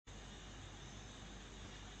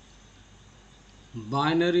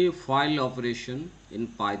Binary file operation in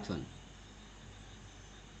Python.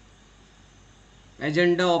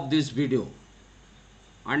 Agenda of this video: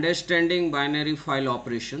 understanding binary file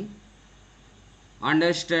operation,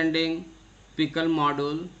 understanding pickle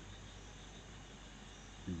module,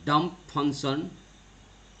 dump function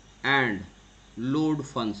and load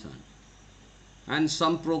function, and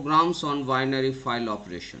some programs on binary file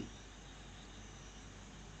operation.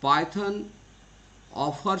 Python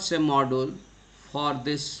offers a module for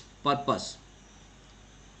this purpose,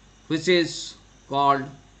 which is called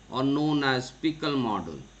or known as pickle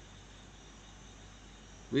module.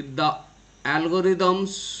 With the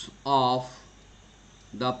algorithms of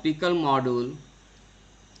the pickle module,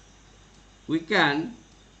 we can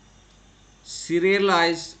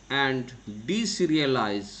serialize and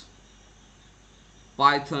deserialize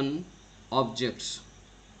Python objects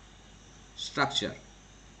structure.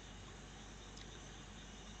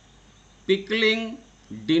 Pickling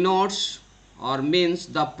denotes or means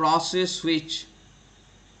the process which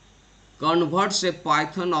converts a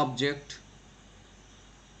Python object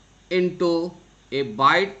into a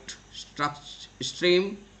byte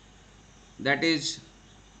stream, that is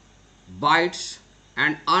bytes,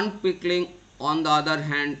 and unpickling on the other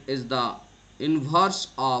hand is the inverse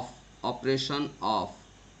of operation of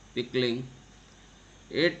pickling.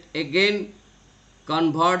 It again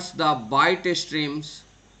converts the byte streams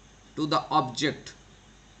to the object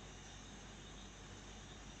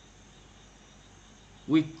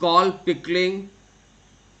we call pickling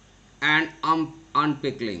and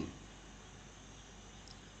unpickling.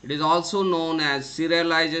 It is also known as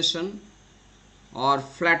serialization or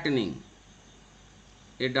flattening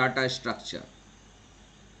a data structure.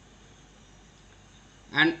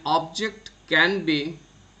 An object can be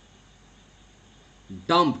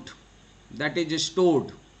dumped, that is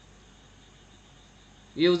stored,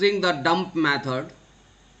 using the dump method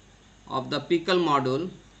of the pickle module.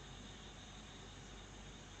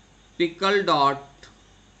 Pickle dot,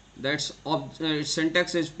 that's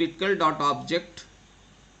syntax is pickle dot object,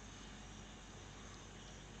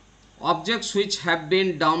 objects which have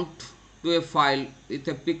been dumped to a file with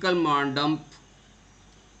a pickle dump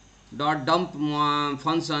dot dump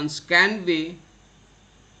functions can be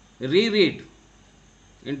reread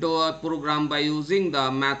into a program by using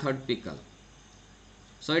the method pickle.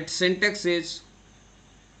 So its syntax is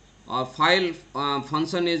file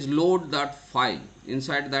function is load that file.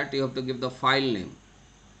 Inside that you have to give the file name.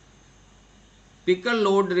 Pickle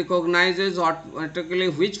load recognizes automatically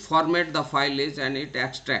which format the file is and it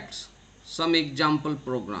extracts. Some example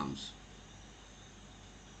programs.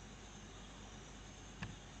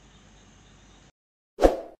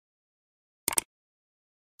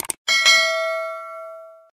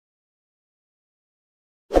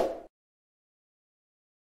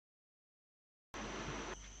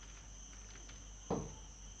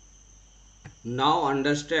 Now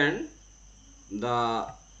understand the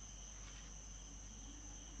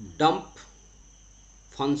dump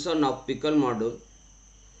function of pickle module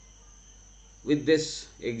with this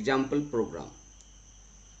example program.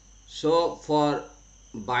 So for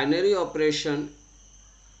binary operation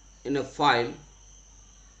in a file,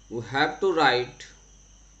 we have to write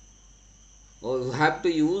or we have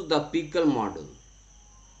to use the pickle module.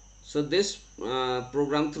 So this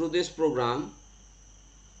through this program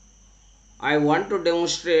I want to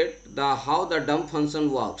demonstrate how the dump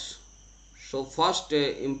function works. So first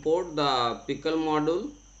import the pickle module,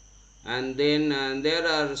 and then there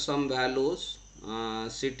are some values,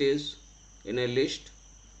 cities in a list,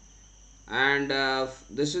 and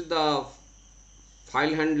this is the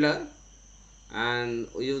file handler, and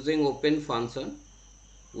using open function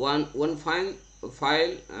one file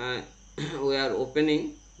we are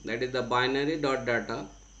opening, that is the binary dot data,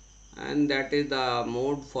 and that is the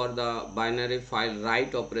mode for the binary file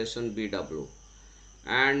write operation BW,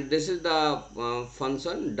 and this is the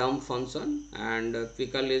function dump function, and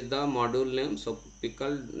pickle is the module name. So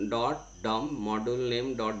pickle dot dump module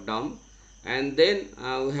name dot dump, and then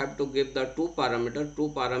we have to give the two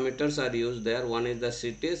parameters are used there. One is the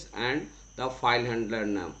cities and the file handler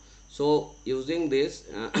name. So using this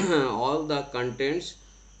all the contents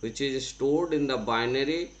which is stored in the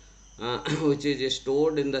binary which is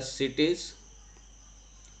stored in the cities,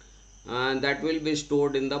 and that will be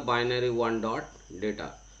stored in the binary one dot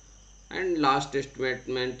data, and last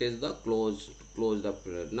statement is the close the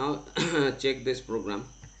period. Now check this program.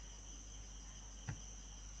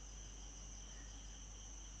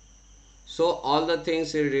 So all the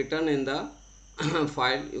things is written in the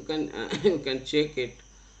file. You can you can check it.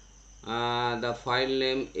 The file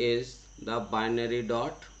name is the binary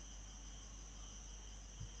dot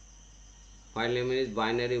File name is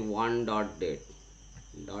binary 1 dot date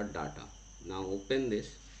dot data. Now open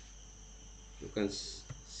this. You can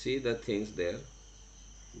see the things there,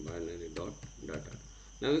 binary dot data.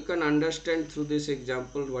 Now you can understand through this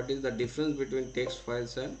example what is the difference between text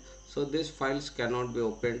files, and so these files cannot be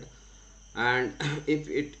opened, and if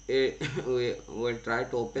it we will try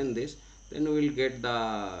to open this, then we will get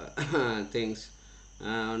the things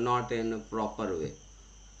not in a proper way.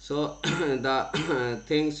 So the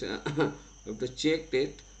things you have to check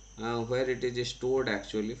it where it is stored.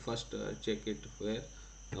 Actually first check it where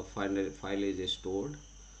the file is stored.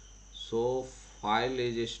 So file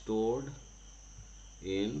is stored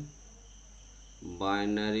in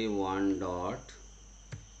binary 1 dot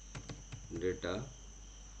data.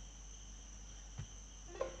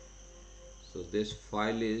 So this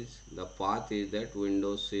file is, the path is that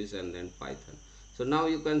Windows sys and then Python. So now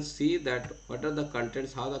you can see that what are the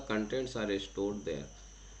contents, how the contents are stored there.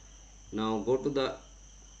 Now go to the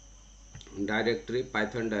directory,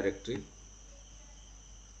 Python directory,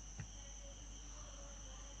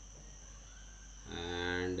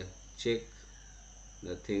 and check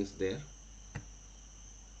the things there,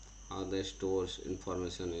 how the stores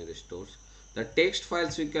information is stores. The text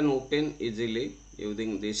files we can open easily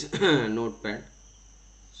using this notepad.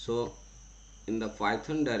 So in the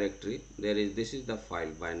Python directory there is, this is the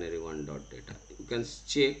file binary 1 dot data. You can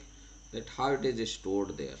check that how it is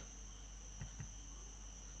stored there.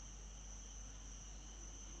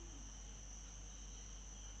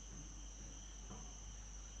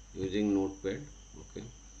 Using notepad. Okay,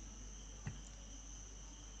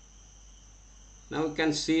 now you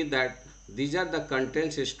can see that these are the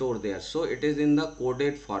contents stored there. So it is in the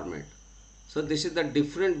coded format. So this is the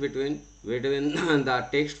difference between the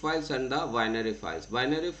text files and the binary files.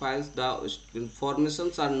 Binary files, the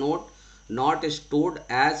informations are not stored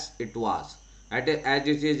as it was, as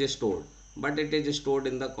it is stored, but it is stored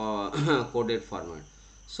in the coded format.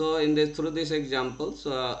 So in this, through this examples,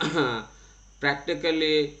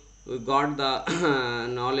 practically we got the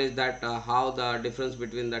knowledge that how the difference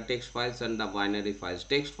between the text files and the binary files.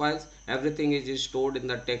 Text files, everything is stored in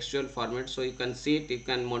the textual format, so you can see it, you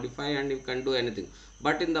can modify, and you can do anything.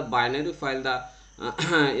 But in the binary file, the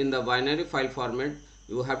in the binary file format,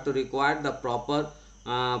 you have to require the proper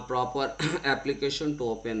application to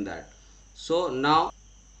open that. So now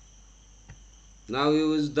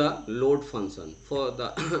use the load function for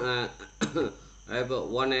the I have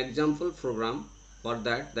one example program for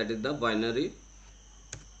that, that is the binary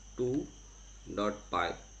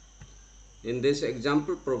 2.py. In this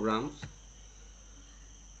example programs,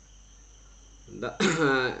 the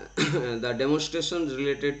the demonstration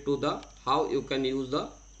related to the how you can use the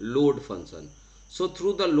load function. So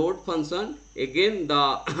through the load function, again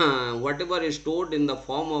the whatever is stored in the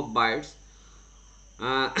form of bytes,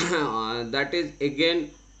 that is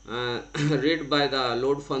again read by the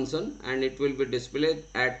load function, and it will be displayed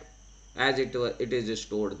at as it is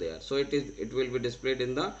stored there. So it will be displayed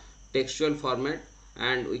in the textual format,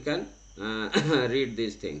 and we can read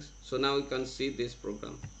these things. So now we can see this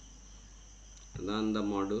program, run the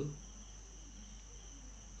module.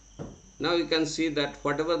 Now you can see that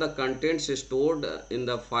whatever the contents is stored in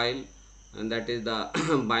the file, and that is the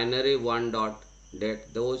binary 1 dot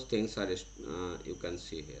date, those things are you can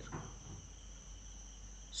see here.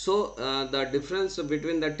 So the difference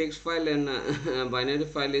between the text file and binary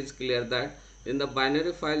file is clear, that in the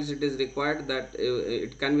binary files it is required that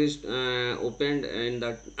it can be opened in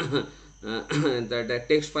the the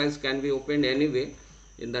text files can be opened anyway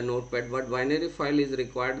in the notepad, but binary file is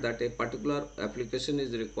required that a particular application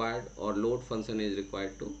is required or load function is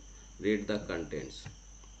required to read the contents.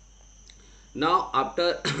 Now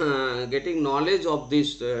after getting knowledge of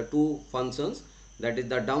these two functions, that is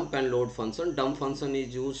the dump and load function. Dump function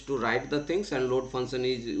is used to write the things, and load function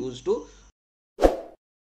is used to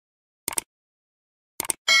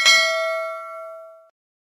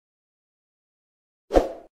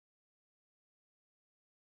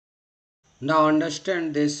now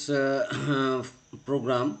understand this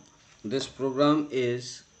program. This program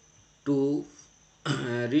is to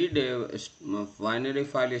read a binary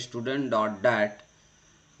file student.dat,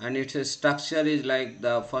 and its structure is like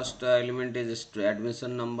the first element is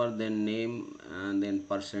admission number, then name, and then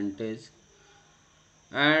percentage,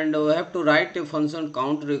 and we have to write a function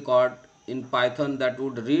count record in Python that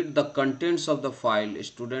would read the contents of the file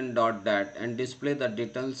student.dat and display the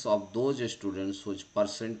details of those students whose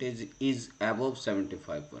percentage is above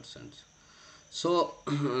 75%. So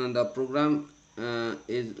the program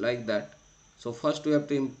is like that. So first we have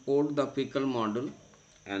to import the Pickle module,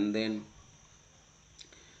 and then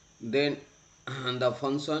the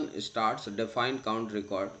function starts define count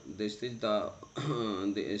record. This is the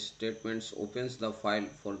the statements opens the file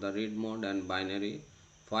for the read mode and binary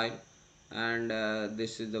file, and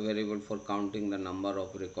this is the variable for counting the number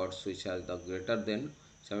of records which has the greater than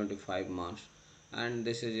 75 marks, and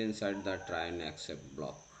this is inside the try and accept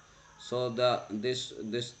block. So the this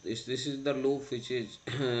is the loop which is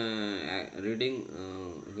reading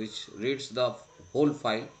which reads the whole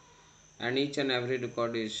file, and each and every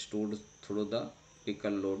record is stored through the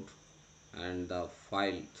pickle load, and the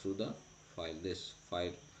file through the file this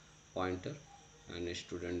file pointer and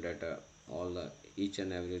student data. All the each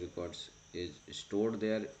and every records is stored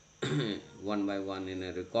there one by one in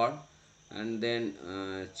a record, and then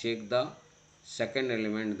check the second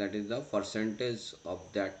element, that is the percentage of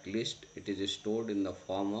that list. It is stored in the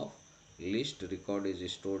form of list. Record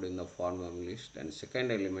is stored in the form of list, and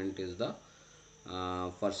second element is the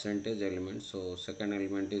percentage element. So second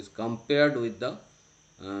element is compared with the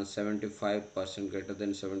 75% greater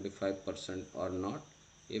than 75% or not.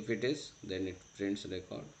 If it is, then it prints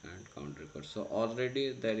record and count record. So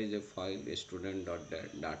already there is a file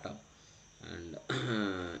student.data, and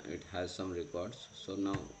it has some records. So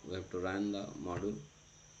now we have to run the module.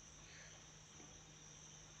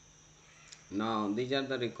 Now these are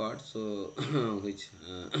the records, so which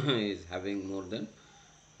is having more than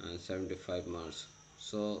 75 marks.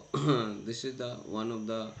 So this is the one of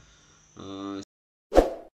the uh,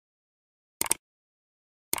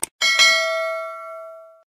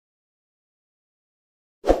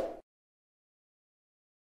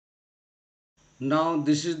 now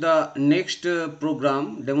this is the next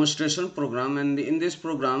program, demonstration program, and in this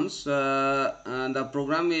programs the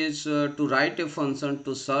program is to write a function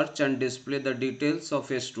to search and display the details of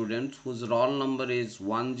a student whose roll number is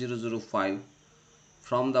 1005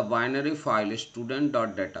 from the binary file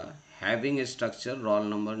student.data having a structure roll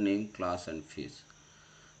number, name, class and fees.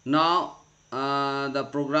 Now the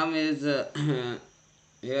program is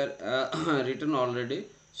here written already.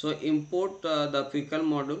 So import the pickle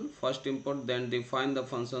module. First import, then define the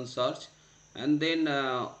function search, and then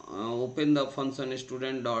open the function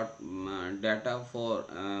student dot data for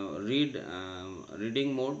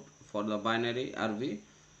reading mode for the binary RV,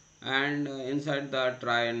 and inside the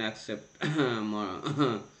try and accept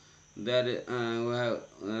there we have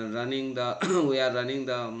running the we are running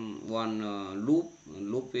the one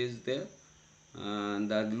loop is there.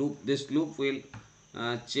 The loop, this loop will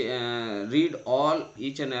read all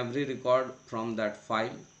each and every record from that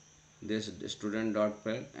file, this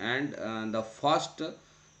student.pl, and the first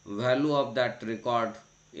value of that record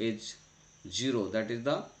is 0, that is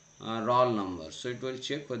the roll number. So it will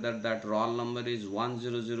check whether that roll number is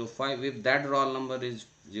 1005. If that roll number is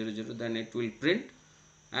 00, then it will print,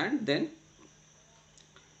 and then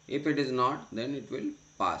if it is not, then it will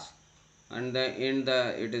pass. And the end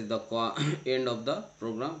the it is the end of the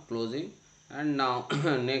program, closing. And now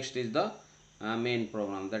next is the main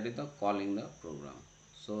program, that is the calling the program.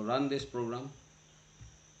 So run this program.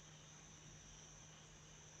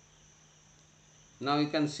 Now you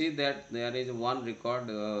can see that there is one record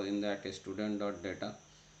in that student.data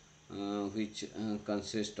which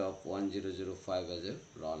consists of 1005 as a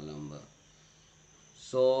roll number.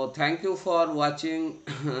 So thank you for watching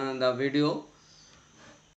the video.